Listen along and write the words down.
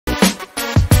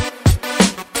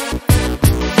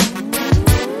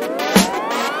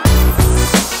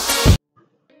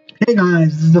Hey guys,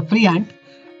 this is the Free Ant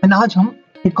and आज हम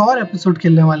एक और एपिसोड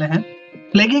खेलने वाले हैं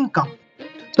प्लेगिंग का।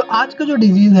 तो आज का जो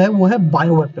डिजीज है वो है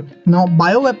bio weapon. Now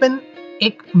bio weapon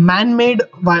एक मैन मेड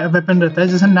वेपन रहता है,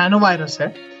 जैसे नैनो वायरस है।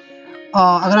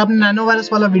 अगर आपने नैनो वायरस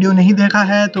वाला वीडियो नहीं देखा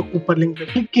है तो ऊपर लिंक पे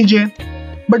क्लिक कीजिए।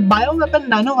 But bio weapon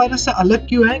nano virus से अलग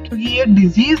क्यों है? क्योंकि ये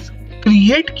डिजीज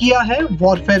क्रिएट किया है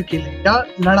वॉरफेयर के लिए या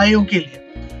लड़ाइयों के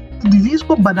लिए। डिजीज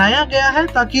को बनाया गया है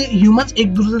ताकि ह्यूमंस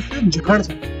एक दूसरे से झगड़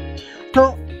सके।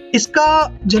 तो इसका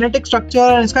जेनेटिक स्ट्रक्चर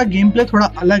और इसका गेम प्ले थोड़ा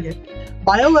अलग है।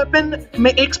 बायो वेपन में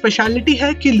एक स्पेशलिटी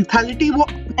है कि लिथैलिटी वो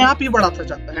अपने आप ही बढ़ाता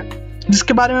जाता है,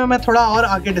 जिसके बारे में मैं थोड़ा और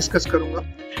आगे डिस्कस करूंगा।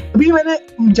 अभी मैंने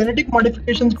जेनेटिक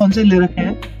मॉडिफिकेशंस कौन से ले रखे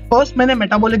हैं? फर्स्ट मैंने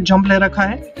मेटाबॉलिक जंप ले रखा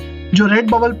है, जो रेड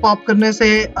बबल पॉप करने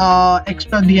से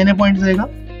एक्स्ट्रा डीएनए पॉइंट्स देगा।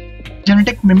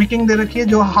 जेनेटिक मिमिकिंग दे रखी है,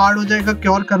 जो हार्ड हो जाएगा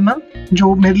क्योर करना,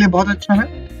 जो मेरे लिए बहुत अच्छा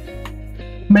है।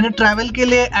 मैंने ट्रैवल के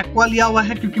लिए एक्वा लिया हुआ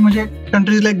है, क्योंकि मुझे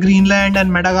countries like Greenland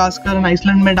and Madagascar and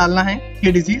Iceland में डालना है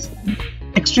ये डिजीज।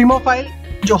 एक्सट्रीमोफाइल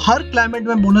जो हर क्लाइमेट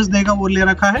में बोनस देगा वो ले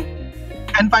रखा है।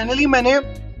 एंड फाइनली मैंने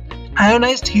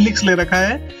आयोनाइज्ड हीलिक्स ले रखा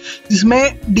है,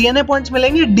 जिसमें डीएनए पॉइंट्स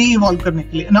मिलेंगे डी इवॉल्व करने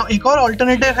के लिए। ना एक और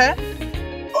ऑल्टरनेटिव है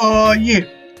ये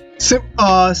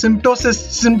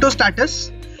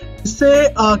सिम्टोस्टैटस। इससे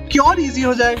क्योर इजी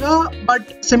हो जाएगा बट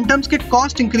सिम्टम्स के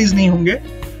कॉस्ट इंक्रीज नहीं होंगे,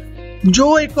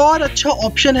 जो एक और अच्छा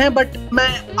ऑप्शन है। बट मैं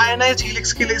आयोनाइज्ड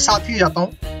हीलिक्स के लिए साथ ही जाता हूँ।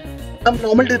 हम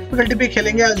नॉर्मल डिफिकल्टी पे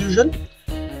खेलेंगे एज यूजुअल।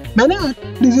 मैंने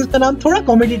डिजीज का नाम थोड़ा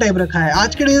कॉमेडी टाइप रखा है।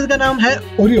 आज के डिजीज का नाम है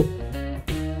Oreo.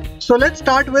 So let's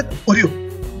start with Oreo.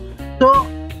 तो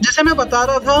जैसे मैं बता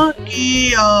रहा था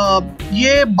कि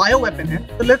ये बायो वेपन है,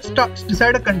 तो लेट्स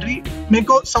डिसाइड अ कंट्री। मेरे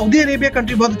को सऊदी अरेबिया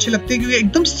कंट्री बहुत अच्छी लगती है, क्योंकि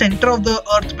एकदम सेंटर ऑफ द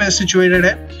अर्थ पे सिचुएटेड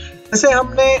है। जैसे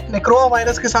हमने नेक्रोआ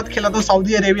वायरस के साथ खेला था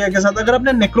सऊदी अरेबिया के साथ। अगर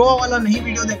आपने नेक्रोआ वाला नहीं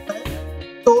वीडियो देखा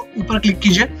है तो ऊपर क्लिक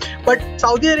कीजिए। बट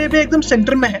सऊदी अरेबिया एकदम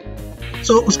सेंटर में है,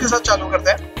 सो उसके साथ चालू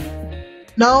करते हैं।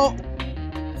 नाउ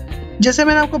जैसे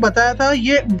मैंने आपको बताया था,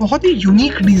 ये बहुत ही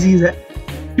यूनिक डिजीज है,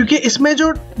 क्योंकि इसमें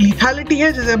जो लिथैलिटी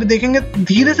है, जैसे अभी देखेंगे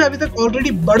धीरे से अभी तक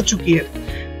ऑलरेडी बढ़ चुकी है।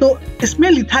 तो इसमें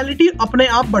लिथैलिटी अपने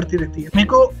आप बढ़ती रहती है। मेरे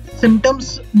को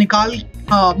सिम्टम्स निकाल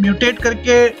म्यूटेट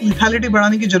करके लिथैलिटी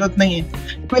बढ़ाने की जरूरत नहीं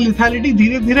है। तो लिथैलिटी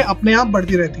धीरे धीरे अपने आप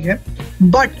बढ़ती रहती है।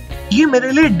 बट ये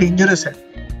मेरे लिए डेंजरस है।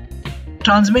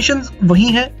 ट्रांसमिशन वही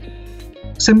है,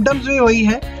 सिम्टम्स भी वही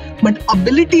है, बट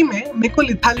एबिलिटी में मेरे को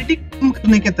लिथैलिटी कम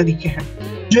करने के तरीके हैं।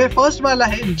 जो फर्स्ट वाला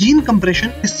है जीन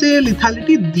कंप्रेशन, इससे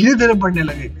लिथैलिटी धीरे धीरे बढ़ने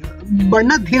लगेगी,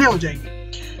 बढ़ना धीरे हो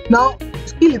जाएगी। नाउ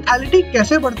इसकी लिथैलिटी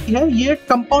कैसे बढ़ती है? ये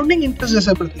कंपाउंडिंग इंटरेस्ट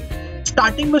जैसे बढ़ती है।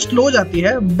 स्टार्टिंग में स्लो जाती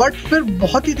है, बट फिर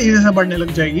बहुत ही तेजी से बढ़ने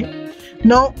लग जाएगी।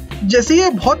 नाउ जैसे ये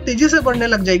बहुत तेजी से बढ़ने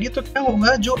लग जाएगी तो क्या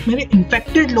होगा, जो मेरे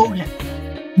इन्फेक्टेड लोग हैं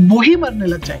वो ही मरने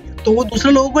लग जाएंगे। तो वो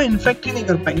दूसरे लोगों को इन्फेक्ट ही नहीं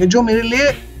कर पाएंगे, जो मेरे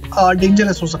लिए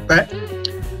डेंजरस हो सकता है।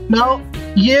 नाउ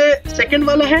ये सेकंड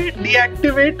वाला है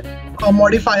डीएक्टिवेट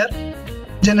मॉडिफायर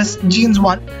जीन्स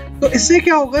 1। तो इससे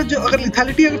क्या होगा, जो अगर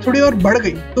लिथैलिटी अगर थोड़ी और बढ़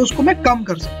गई तो उसको मैं कम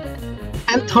कर सकता हूँ।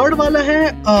 एंड थर्ड वाला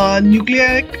है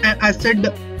न्यूक्लिक एसिड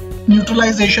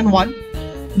न्यूट्रलाइजेशन 1,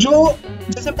 जो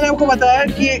जैसे मैंने आपको बताया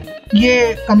कि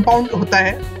ये कंपाउंड होता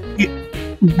है, ये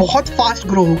बहुत फास्ट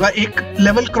ग्रो होगा एक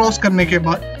लेवल क्रॉस करने के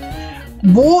बाद।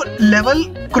 वो लेवल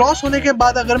क्रॉस होने के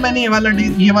बाद अगर मैंने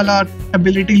ये वाला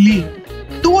एबिलिटी ली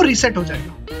तो वो रीसेट हो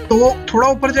जाएगा। तो वो थोड़ा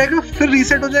ऊपर जाएगा, फिर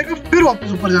रीसेट हो जाएगा, फिर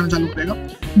वापस ऊपर जाना चालू करेगा।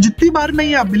 जितनी बार मैं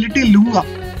ये एबिलिटी लूंगा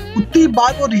उतनी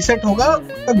बार वो रीसेट होगा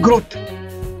ग्रोथ।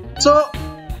 सो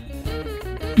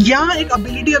यहाँ एक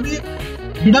एबिलिटी अभी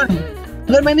हिडन है।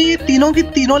 अगर मैंने ये तीनों की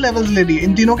तीनों लेवल्स ले लिए,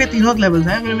 इन तीनों के तीनों लेवल्स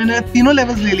हैं, अगर मैंने तीनों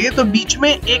लेवल्स ले लिए तो बीच में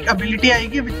एक एबिलिटी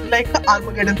आएगी लाइक द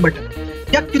आर्मागेडन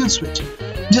बटन या किल स्विच,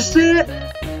 जिससे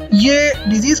ये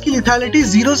डिजीज की लिथैलिटी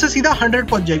 0 से सीधा 100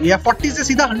 पहुंच जाएगी, या 40 से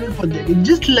सीधा 100 पहुंच जाएगी।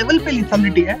 जिस लेवल पे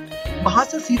लिथैलिटी है वहां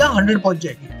से सीधा 100 पहुंच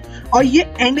जाएगी। और ये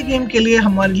एंड गेम के लिए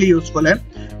हमारे लिए यूजफुल है।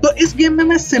 तो इस गेम में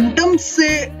मैं सिम्टम्स से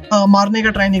मारने का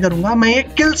ट्राई नहीं करूंगा, मैं ये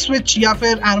किल स्विच या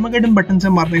फिर आर्मागेडन बटन से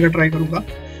मारने का ट्राई करूंगा।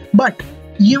 बट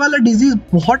ये वाला डिजीज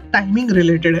बहुत टाइमिंग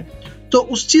रिलेटेड है, तो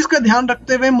उस चीज का ध्यान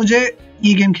रखते हुए मुझे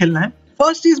ये गेम खेलना है।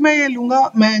 फर्स्ट चीज मैं ये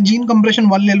लूंगा, मैं जीन कंप्रेशन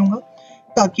 1 ले लूंगा,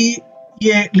 ताकि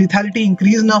ये लिथैलिटी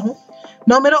इंक्रीज ना हो।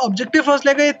 ना मेरा ऑब्जेक्टिव फर्स्ट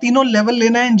लेगा ये तीनों लेवल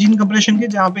लेना है जीन कंप्रेशन के,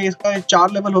 जहाँ पे इसका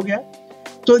 4 लेवल हो गया है।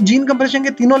 तो जीन कंप्रेशन के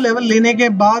तीनों लेवल लेने के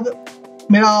बाद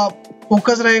मेरा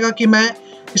फोकस रहेगा कि मैं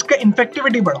इसका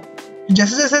इन्फेक्टिविटी बढ़ाऊं।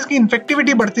 जैसे जैसे इसकी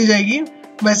इन्फेक्टिविटी बढ़ती जाएगी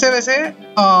वैसे वैसे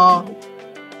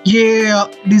ये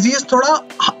डिजीज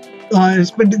थोड़ा इस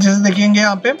पे जैसे देखेंगे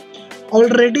यहाँ पे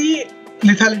ऑलरेडी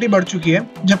लिथैलिटी बढ़ चुकी है,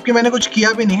 जबकि मैंने कुछ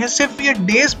किया भी नहीं है। सिर्फ ये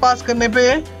डेज पास करने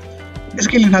पे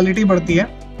इसकी लिथैलिटी बढ़ती है।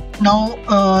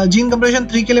 नाउ जीन कंप्रेशन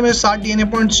 3 के लिए मुझे 60 डीएनए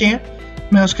पॉइंट्स चाहिए,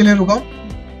 मैं उसके लिए रुका हूँ।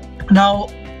 नाउ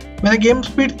मैंने गेम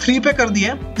स्पीड 3 पे कर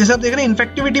दिया है। जैसे आप देख रहे हैं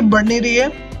इन्फेक्टिविटी बढ़ नहीं रही है,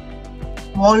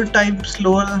 वॉल टाइप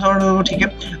स्लोअर, ठीक है,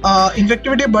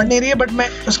 इन्फेक्टिविटी बढ़ नहीं रही है, बट मैं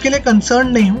उसके लिए कंसर्न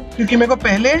नहीं हूँ क्योंकि मेरे को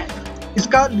पहले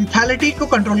इसका लिथैलिटी को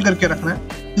कंट्रोल करके रखना है।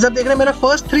 जैसे आप देख रहे हैं मेरा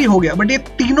फर्स्ट 3 हो गया, बट ये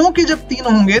तीनों के जब 3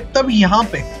 होंगे तब यहाँ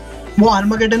पे वो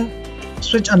आर्मागेडन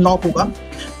स्विच अनलॉक होगा।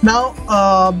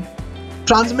 नाउ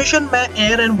ट्रांसमिशन मैं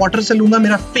एयर एंड वाटर से लूंगा,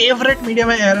 मेरा फेवरेट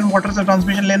मीडियम है एयर एंड वाटर से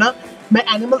ट्रांसमिशन लेना। मैं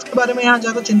एनिमल्स के बारे में यहाँ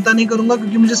ज़्यादा चिंता नहीं करूंगा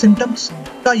क्योंकि मुझे सिम्टम्स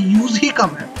का यूज ही कम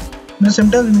है, मुझे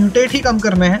सिम्टम्स म्यूटेट ही कम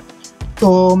करने हैं,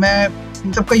 तो मैं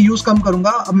इन सब का यूज कम करूंगा।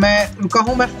 अब मैं रुका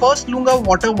हूँ, मैं फर्स्ट लूंगा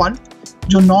वाटर 1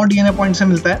 जो 9 DNA पॉइंट से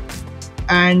मिलता है।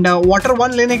 एंड वाटर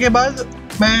 1 लेने के बाद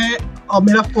मैं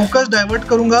मेरा फोकस डाइवर्ट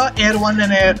करूंगा एयर 1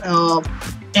 एंड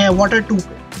एयर वाटर 2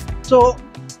 पे। सो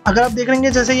अगर आप देख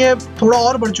लेंगे जैसे ये थोड़ा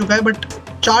और बढ़ चुका है, बट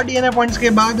 4 DNA पॉइंट्स के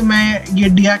बाद मैं ये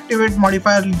डीएक्टिवेट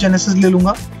मॉडिफायर जेनेसिस ले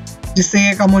लूंगा जिससे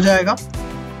ये कम हो जाएगा।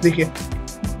 देखिए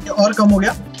ये और कम हो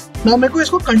गया। ना मेरे को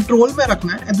इसको कंट्रोल में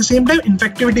रखना है, at the same time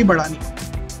infectivity बढ़ानी।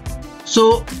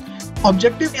 सो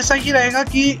ऑब्जेक्टिव ऐसा ही रहेगा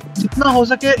कि जितना हो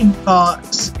सके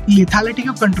लिथैलिटी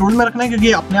को कंट्रोल में रखना है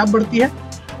क्योंकि अपने आप बढ़ती है,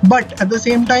 but at the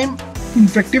same time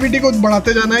infectivity को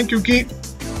बढ़ाते जाना है क्योंकि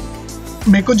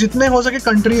मेरे को जितने हो सके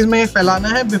कंट्रीज में फैलाना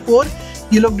है बिफोर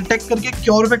ये लोग डिटेक्ट करके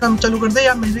क्योर पे काम चालू कर दे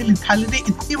या मेरी लिथैलिटी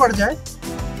इतनी बढ़ जाए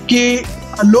कि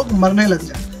लोग मरने लग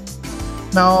जाए।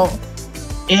 नाउ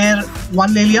एयर 1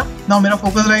 ले लिया। नाउ मेरा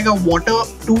फोकस रहेगा वाटर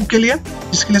 2 के लिए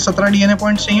जिसके लिए 17 DNA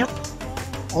पॉइंट्स चाहिए।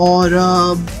 और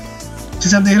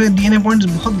जैसे आप देख रहे हैं DNA पॉइंट्स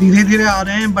बहुत धीरे धीरे आ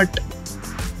रहे हैं, बट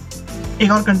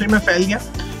एक और कंट्री में फैल गया।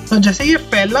 तो जैसे ये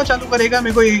फैलना चालू करेगा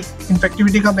मेरे को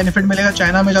इन्फेक्टिविटी का बेनिफिट मिलेगा।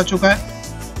 चाइना में जा चुका है,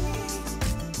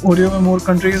 ओरियो में मोर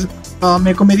कंट्रीज।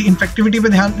 मेरे को मेरी इन्फेक्टिविटी पे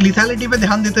ध्यान, लिथैलिटी पे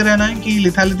ध्यान देते रहना है कि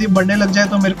लिथैलिटी बढ़ने लग जाए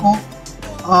तो मेरे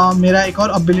को मेरा एक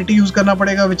और एबिलिटी यूज़ करना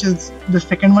पड़ेगा which is the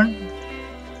second one.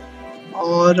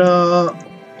 और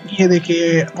ये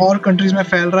देखिए और कंट्रीज में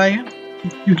फैल रहा है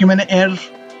क्योंकि मैंने एयर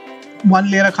 1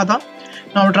 ले रखा था।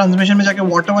 ना ट्रांसमिशन में जाके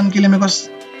वाटर 1 के लिए मेरे को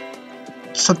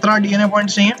 17 DNA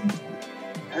पॉइंट्स चाहिए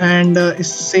एंड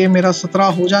इससे मेरा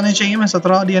 17 हो जाने चाहिए। मैं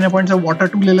 17 DNA पॉइंट से वाटर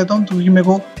 2 ले लेता हूँ क्योंकि मेरे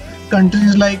को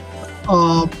countries like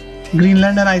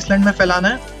Greenland and Iceland में फैलाना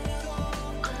है।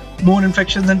 मोर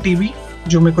इन्फेक्शन एंड TB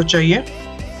जो मेरे को चाहिए।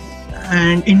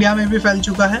 एंड इंडिया में भी फैल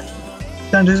चुका है,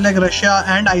 countries like Russia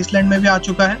and Iceland में भी आ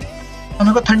चुका है। तो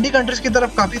मेरे को ठंडी कंट्रीज की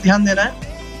तरफ काफ़ी ध्यान देना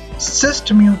है।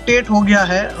 सिस्ट म्यूटेट हो गया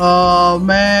है,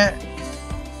 मैं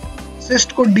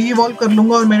सिस्ट को डी-इवॉल्व कर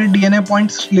लूँगा और मेरे DNA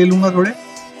पॉइंट्स ले लूँगा थोड़े।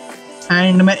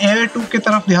 एंड मैं एयर 2 की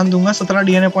तरफ ध्यान दूंगा, 17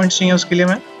 DNA पॉइंट्स चाहिए उसके लिए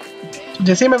मैं। तो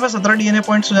जैसे ही मेरे पास 17 DNA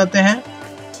पॉइंट्स हो जाते हैं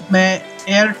मैं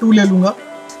एयर 2 ले लूँगा।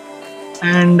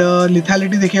 एंड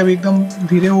लिथैलिटी देखिए अभी एकदम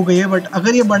धीरे हो गई है, बट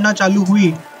अगर ये बढ़ना चालू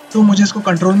हुई तो मुझे इसको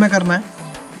कंट्रोल में करना है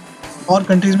और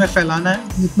कंट्रीज़ में फैलाना है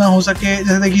जितना हो सके।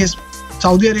 जैसे देखिए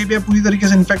सऊदी अरेबिया पूरी तरीके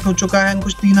से इन्फेक्ट हो चुका है,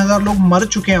 कुछ 3000 लोग मर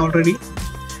चुके हैं ऑलरेडी।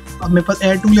 अब मेरे पास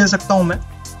एयर 2 ले सकता हूँ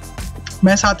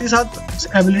मैं साथ ही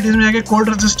साथ एबिलिटीज़ में जाके कोल्ड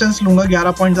रेजिस्टेंस लूँगा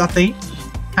 11 पॉइंट्स आते ही।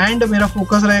 एंड मेरा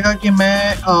फोकस रहेगा कि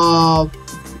मैं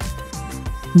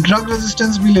ड्रग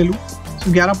रेजिस्टेंस भी ले लूँ।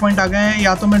 तो 11 पॉइंट आ गए हैं,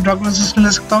 या तो मैं ड्रग रेजिस्टेंस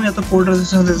ले सकता हूँ या तो कोल्ड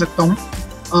रेजिस्टेंस ले सकता हूँ।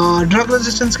 ड्रग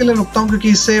रेजिस्टेंस के लिए रुकता हूँ क्योंकि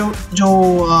इससे जो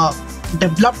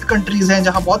डेवलप्ड कंट्रीज़ हैं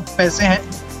जहाँ बहुत पैसे हैं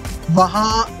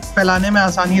वहाँ फैलाने में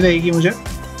आसानी रहेगी। मुझे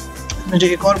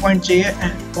एक और पॉइंट चाहिए,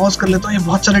 पॉज कर लेता हूँ, ये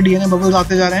बहुत सारे DNA बबल्स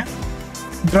आते जा रहे हैं।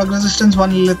 ड्रग रेजिस्टेंस 1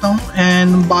 ले लेता हूँ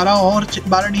एंड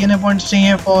 12 DNA पॉइंट्स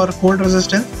चाहिए फॉर कोल्ड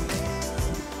रेजिस्टेंस।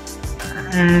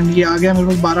 एंड ये आ गया मेरे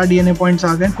पास 12 DNA पॉइंट्स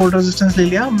आ गए, कोल्ड रेजिस्टेंस ले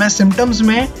लिया। मैं सिम्टम्स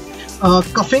में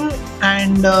कफिंग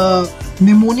एंड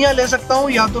निमोनिया ले सकता हूँ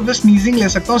या तो फिर स्नीजिंग ले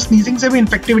सकता हूँ। स्नीजिंग से भी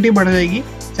इन्फेक्टिविटी बढ़ जाएगी,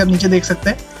 जैसे आप नीचे देख सकते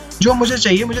हैं। जो मुझे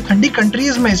चाहिए, मुझे ठंडी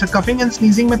कंट्रीज़ में, कफिंग एंड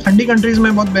स्नीजिंग में ठंडी कंट्रीज़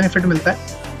में बहुत बेनिफिट मिलता है।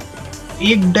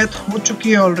 एक डेथ हो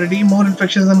चुकी है already, more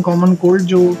infection and common cold,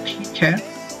 जो ठीक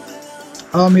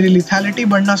है। मेरी लिथैलिटी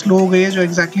बढ़ना स्लो हो गई है जो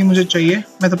एग्जैक्टली मुझे चाहिए।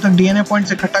 मैं तब तक DNA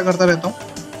पॉइंट्स इकट्ठा करता रहता हूँ।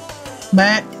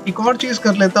 मैं एक और चीज़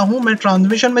कर लेता हूँ, मैं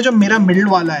ट्रांसमिशन में जो मेरा मिडिल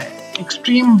वाला है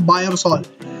एक्सट्रीम बायोसॉल,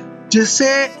 जिससे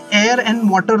एयर एंड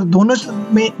वाटर दोनों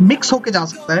में मिक्स होके जा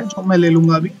सकता है, जो मैं ले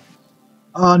लूँगा अभी।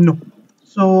 नो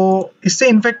सो इससे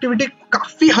इन्फेक्टिविटी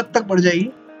काफ़ी हद तक बढ़ जाएगी।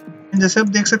 जैसे आप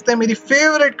देख सकते हैं मेरी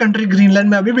फेवरेट कंट्री ग्रीनलैंड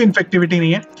में अभी भी इन्फेक्टिविटी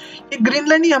नहीं है। ये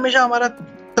ग्रीनलैंड ही हमेशा हमारा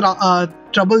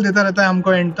ट्रबल देता रहता है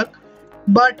हमको एंड तक,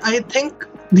 बट आई थिंक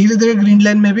धीरे धीरे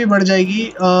ग्रीनलैंड में भी बढ़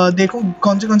जाएगी। देखो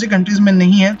कौन सी कंट्रीज में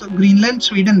नहीं है, तो Greenland,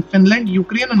 Sweden, Finland,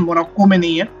 Ukraine and Morocco में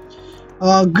नहीं है।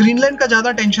 ग्रीनलैंड का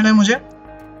ज़्यादा टेंशन है मुझे,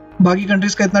 बाकी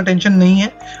कंट्रीज का इतना टेंशन नहीं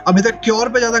है। अभी तक क्योर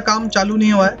पे ज़्यादा काम चालू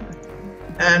नहीं हुआ है।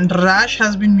 And rash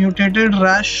has been mutated.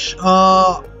 Rash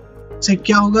से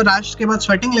क्या होगा, रैश के बाद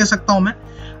स्वेटिंग ले सकता हूँ मैं।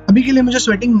 अभी के लिए मुझे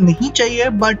स्वेटिंग नहीं चाहिए,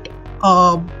 बट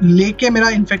लेके मेरा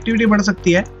इन्फेक्टिविटी बढ़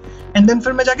सकती है, एंड देन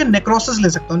फिर मैं जाके नेक्रोसिस ले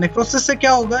सकता हूँ। नेक्रोसिस से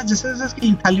क्या होगा, जैसे जैसे इसकी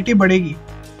लिथैलिटी बढ़ेगी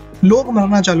लोग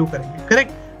मरना चालू करेंगे,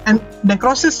 करेक्ट, एंड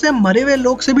नेक्रोसिस से मरे हुए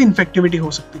लोग से भी इन्फेक्टिविटी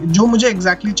हो सकती है, जो मुझे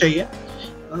एग्जैक्टली चाहिए।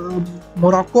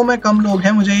 मोरक्को में कम लोग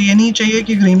हैं, मुझे ये नहीं चाहिए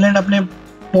कि ग्रीनलैंड अपने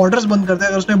बॉर्डर्स बंद कर दे।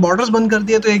 अगर उसने बॉर्डर्स बंद कर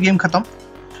दिए तो ये गेम खत्म।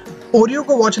 ओरियो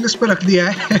को वॉच लिस्ट पे रख दिया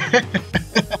है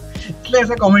इसलिए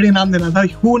ऐसा कॉमेडी नाम देना था,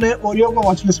 हू ने ओरियो को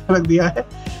वॉच लिस्ट पे रख दिया है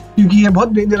क्योंकि ये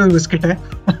बहुत डेंजरस बिस्किट है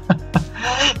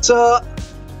सो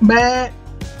मैं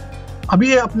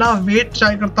अभी अपना वेट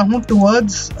ट्राई करता हूँ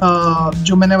टुवर्ड्स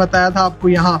जो मैंने बताया था आपको,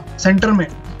 यहाँ सेंटर में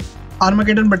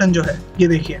आर्मागेडन बटन जो है, ये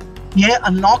देखिए, ये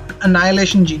अनलॉक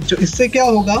एनाइलेशन जीन। जो इससे क्या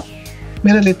होगा,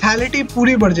 मेरा लिथैलिटी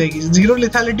पूरी बढ़ जाएगी। 0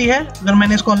 लिथैलिटी है, अगर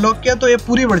मैंने इसको अनलॉक किया तो ये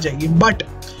पूरी बढ़ जाएगी। बट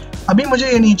अभी मुझे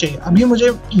ये नहीं चाहिए, अभी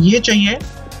मुझे ये चाहिए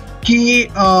कि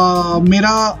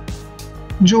मेरा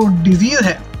जो डिजीज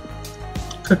है,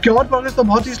 क्योर प्रोग्रेस तो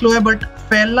बहुत ही स्लो है बट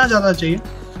फैलना ज़्यादा चाहिए।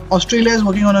 Australia is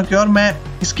working on a cure.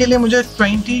 मैं इसके लिए मुझे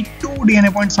 22 डीएनए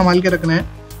पॉइंट संभाल के रखना है,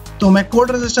 तो मैं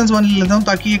कोल्ड रेजिस्टेंस 1 ले लेता हूँ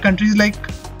ताकि ये कंट्रीज लाइक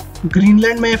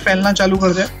ग्रीनलैंड में फैलना चालू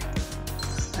कर जाए।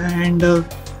 एंड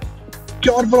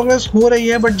क्योर प्रोग्रेस हो रही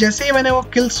है, बट जैसे ही मैंने वो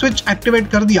किल स्विच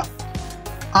एक्टिवेट कर दिया,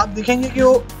 आप देखेंगे कि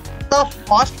वो इतना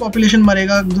फास्ट पॉपुलेशन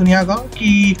मरेगा दुनिया का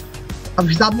कि अब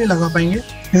हिसाब नहीं लगा पाएंगे।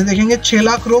 जैसे देखेंगे 6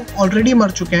 लाख लोग ऑलरेडी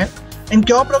मर चुके हैं, एंड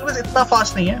क्योर प्रोग्रेस इतना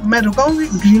फास्ट नहीं है। मैं रुका हूँ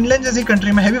ग्रीनलैंड जैसी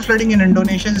कंट्री में, हैवी फ्लडिंग इन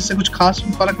इंडोनेशिया, जिससे कुछ खास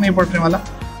फर्क नहीं पड़ने वाला।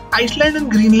 आइसलैंड एंड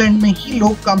ग्रीनलैंड में ही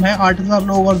लोग कम है, 8000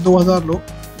 लोग और 2000 लोग,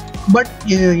 बट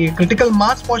ये क्रिटिकल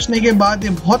मास पहुंचने के बाद ये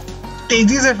बहुत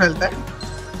तेजी से फैलता है।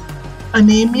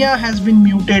 Anaemia has been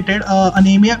mutated.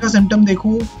 Anaemia का सिम्टम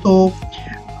देखूं तो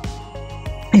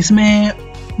इसमें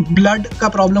ब्लड का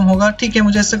प्रॉब्लम होगा, ठीक है,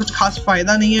 मुझे इससे कुछ खास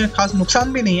फायदा नहीं है, खास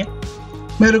नुकसान भी नहीं है।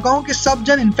 मैं रुका हूँ कि सब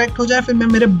जन इन्फेक्ट हो जाए, फिर मैं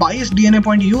मेरे 22 डीएनए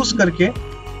पॉइंट यूज करके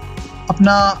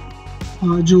अपना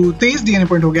जो 23 डीएनए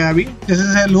पॉइंट हो गया अभी, जैसे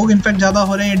जैसे लोग इन्फेक्ट ज़्यादा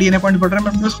हो रहे हैं, डीएनए पॉइंट बढ़ रहे हैं,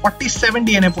 मेरे पास 47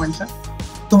 डीएनए पॉइंट्स हैं,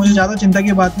 तो मुझे ज़्यादा चिंता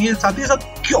की बात नहीं है। साथ ही साथ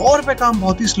क्योर पे काम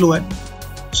बहुत ही स्लो है,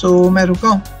 सो मैं रुका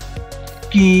हूँ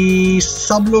कि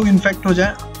सब लोग इन्फेक्ट हो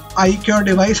जाए। आई क्योर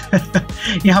डिवाइस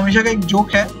ये हमेशा का एक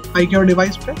जोक है आई क्योर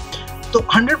डिवाइस पे। तो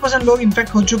 100% लोग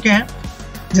इन्फेक्ट हो चुके हैं,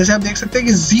 जैसे आप देख सकते हैं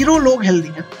कि 0 लोग हेल्दी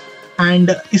हैं,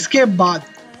 एंड इसके बाद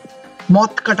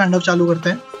मौत का तांडव चालू करते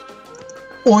हैं।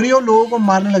 ओरियो लोगों को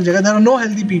मारने लग जाएगा, there are no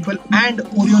healthy people, and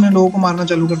Oreo ने लोगों को मारना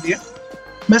चालू कर दिया।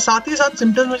 मैं साथ ही साथ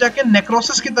सिम्टम्स में जाके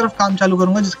नेक्रोसिस की तरफ काम चालू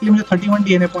करूंगा, जिसके लिए मुझे 31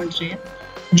 डीएनए पॉइंट्स चाहिए,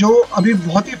 जो अभी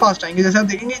बहुत ही फास्ट आएंगे। जैसे आप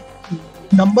देखेंगे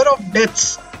नंबर ऑफ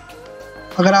डेथ्स,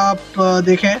 अगर आप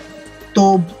देखें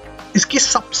तो इसकी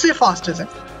सबसे फास्टेस्ट है।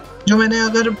 जो मैंने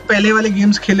अगर पहले वाले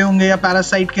गेम्स खेले होंगे या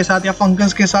पैरासाइट के साथ या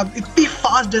फंगस के साथ, इतनी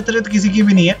फास्ट डेथ रेट किसी की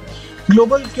भी नहीं है।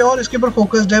 ग्लोबल क्योर इसके ऊपर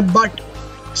फोकस्ड है, बट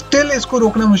स्टिल इसको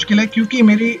रोकना मुश्किल है क्योंकि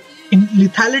मेरी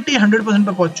लिथैलिटी 100%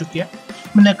 पर पहुंच चुकी है।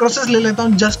 मैं नेक्रोसिस ले लेता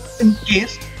हूँ जस्ट इन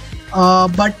केस,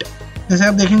 बट जैसे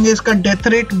आप देखेंगे इसका डेथ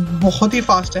रेट बहुत ही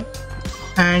फास्ट है,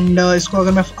 एंड इसको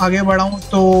अगर मैं आगे बढ़ाऊँ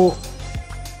तो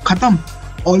खत्म,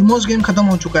 ऑलमोस्ट गेम खत्म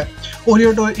हो चुका है।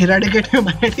 Oreo to eradicate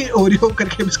humanity, Oreo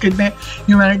करके बिस्किट ने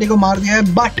ह्यूमैनिटी को मार दिया है,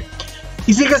 बट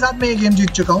इसी के साथ मैं ये गेम जीत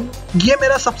चुका हूँ। ये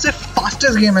मेरा सबसे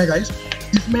फास्टेस्ट गेम है गाइस,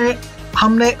 जिसमें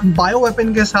हमने बायो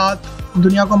वेपन के साथ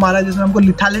दुनिया को मारा, जिसमें हमको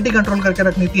लिथैलिटी कंट्रोल करके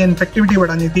रखनी थी, इन्फेक्टिविटी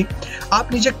बढ़ानी थी।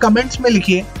 आप नीचे कमेंट्स में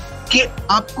लिखिए कि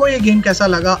आपको ये गेम कैसा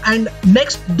लगा, एंड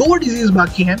नेक्स्ट 2 डिजीज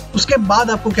बाकी हैं, उसके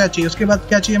बाद आपको क्या चाहिए, उसके बाद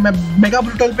क्या चाहिए, मैं मेगा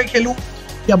ब्रूटल पे खेलूँ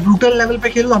या ब्रूटल लेवल पे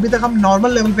खेलूँ। अभी तक हम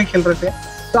नॉर्मल लेवल पे खेल रहे थे,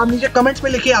 तो आप नीचे कमेंट्स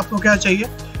में लिखिए आपको क्या चाहिए।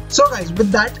 So guys, with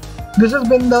that this has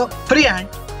been the free hand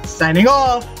signing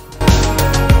off.